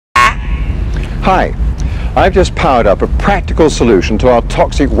Hi, I've just powered up a practical solution to our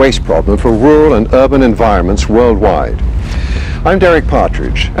toxic waste problem for rural and urban environments worldwide. I'm Derek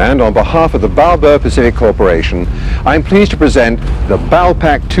Partridge, and on behalf of the Balboa Pacific Corporation, I'm pleased to present the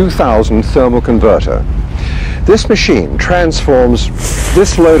Balpac 2000 thermal converter. This machine transforms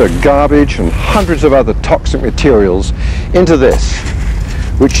this load of garbage and hundreds of other toxic materials into this,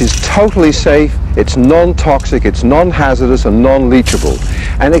 which is totally safe, it's non-toxic, it's non-hazardous and non-leachable,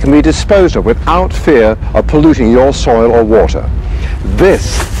 and it can be disposed of without fear of polluting your soil or water.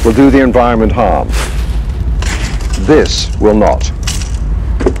 This will do the environment harm. This will not.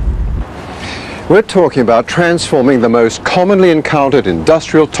 We're talking about transforming the most commonly encountered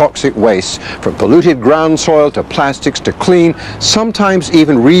industrial toxic wastes from polluted ground soil to plastics to clean, sometimes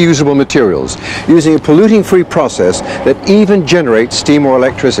even reusable materials, using a polluting-free process that even generates steam or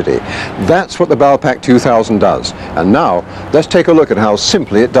electricity. That's what the Balpac 2000 does. And now, let's take a look at how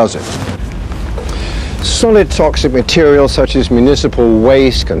simply it does it. Solid toxic materials such as municipal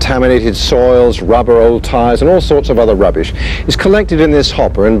waste, contaminated soils, rubber, old tires, and all sorts of other rubbish is collected in this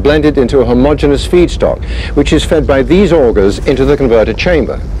hopper and blended into a homogeneous feedstock, which is fed by these augers into the converter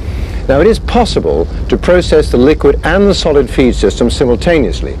chamber. Now, it is possible to process the liquid and the solid feed system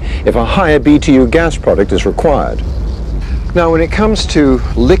simultaneously if a higher BTU gas product is required. Now, when it comes to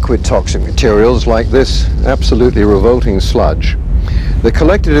liquid toxic materials like this absolutely revolting sludge, they're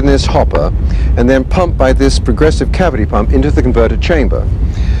collected in this hopper and then pumped by this progressive cavity pump into the converter chamber.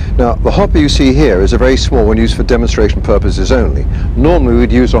 Now, the hopper you see here is a very small one used for demonstration purposes only. Normally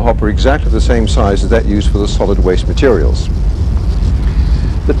we'd use a hopper exactly the same size as that used for the solid waste materials.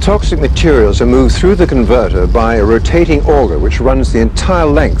 The toxic materials are moved through the converter by a rotating auger which runs the entire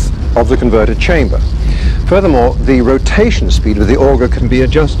length of the converter chamber. Furthermore, the rotation speed of the auger can be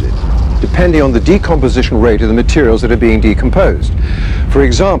adjusted depending on the decomposition rate of the materials that are being decomposed. For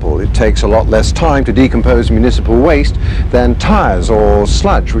example, it takes a lot less time to decompose municipal waste than tires or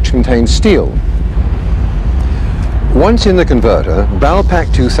sludge which contain steel. Once in the converter,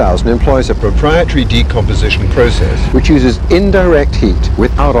 Balpac 2000 employs a proprietary decomposition process which uses indirect heat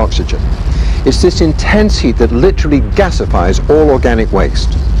without oxygen. It's this intense heat that literally gasifies all organic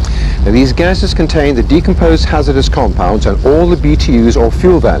waste. Now, these gases contain the decomposed hazardous compounds and all the BTUs or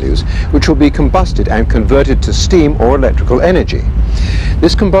fuel values which will be combusted and converted to steam or electrical energy.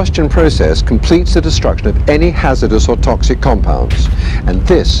 This combustion process completes the destruction of any hazardous or toxic compounds, and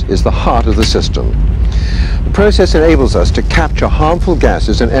this is the heart of the system. The process enables us to capture harmful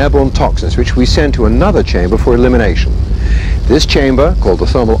gases and airborne toxins which we send to another chamber for elimination. This chamber, called the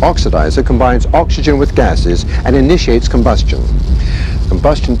thermal oxidizer, combines oxygen with gases and initiates combustion.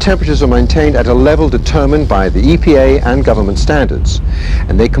 Combustion temperatures are maintained at a level determined by the EPA and government standards,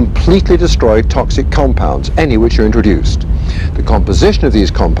 and they completely destroy toxic compounds, any which are introduced. The composition of these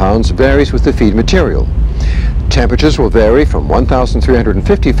compounds varies with the feed material. Temperatures will vary from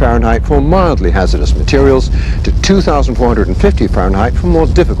 1,350 Fahrenheit for mildly hazardous materials to 2,450 Fahrenheit for more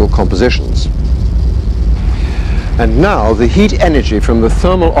difficult compositions. And now the heat energy from the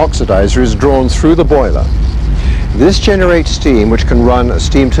thermal oxidizer is drawn through the boiler. This generates steam which can run a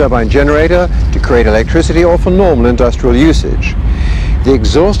steam turbine generator to create electricity or for normal industrial usage. The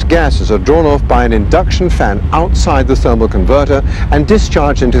exhaust gases are drawn off by an induction fan outside the thermal converter and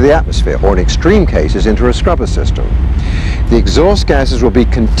discharged into the atmosphere, or in extreme cases into a scrubber system. The exhaust gases will be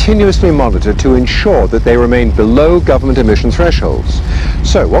continuously monitored to ensure that they remain below government emission thresholds.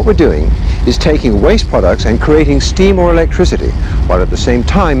 So what we're doing is taking waste products and creating steam or electricity, while at the same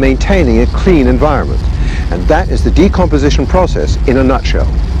time maintaining a clean environment. And that is the decomposition process in a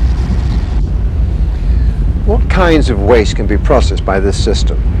nutshell. What kinds of waste can be processed by this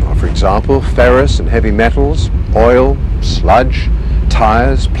system? Well, for example, ferrous and heavy metals, oil, sludge,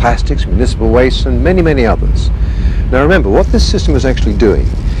 tires, plastics, municipal waste, and many, many others. Now remember, what this system is actually doing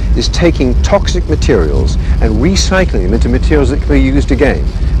is taking toxic materials and recycling them into materials that can be used again.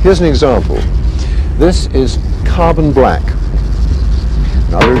 Here's an example. This is carbon black.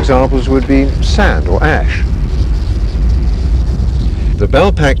 Other examples would be sand or ash. The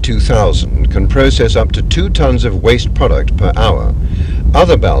Balpac 2000 can process up to 2 tons of waste product per hour.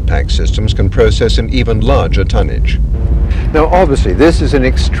 Other Balpac systems can process an even larger tonnage. Now obviously this is an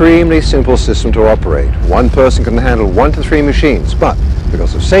extremely simple system to operate. One person can handle 1 to 3 machines, but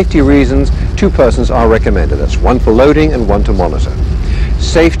because of safety reasons, 2 persons are recommended. That's 1 for loading and 1 to monitor.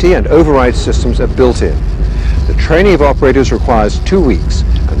 Safety and override systems are built in. The training of operators requires 2 weeks,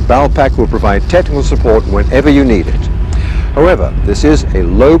 and Balpac will provide technical support whenever you need it. However, this is a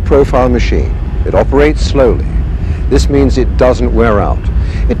low-profile machine. It operates slowly. This means it doesn't wear out.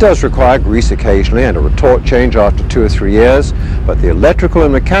 It does require grease occasionally and a retort change after 2 or 3 years, but the electrical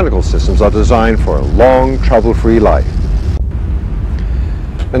and mechanical systems are designed for a long, trouble-free life.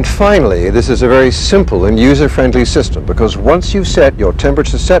 And finally, this is a very simple and user-friendly system because once you've set your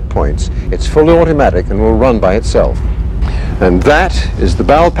temperature set points, it's fully automatic and will run by itself. And that is the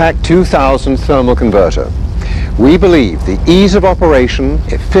Balpac 2000 thermal converter. We believe the ease of operation,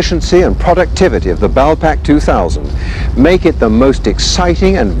 efficiency and productivity of the Balpac 2000 make it the most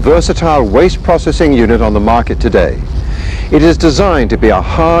exciting and versatile waste processing unit on the market today. It is designed to be a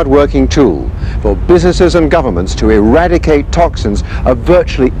hard-working tool for businesses and governments to eradicate toxins of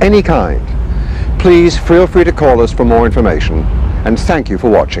virtually any kind. Please feel free to call us for more information, and thank you for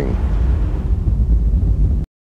watching.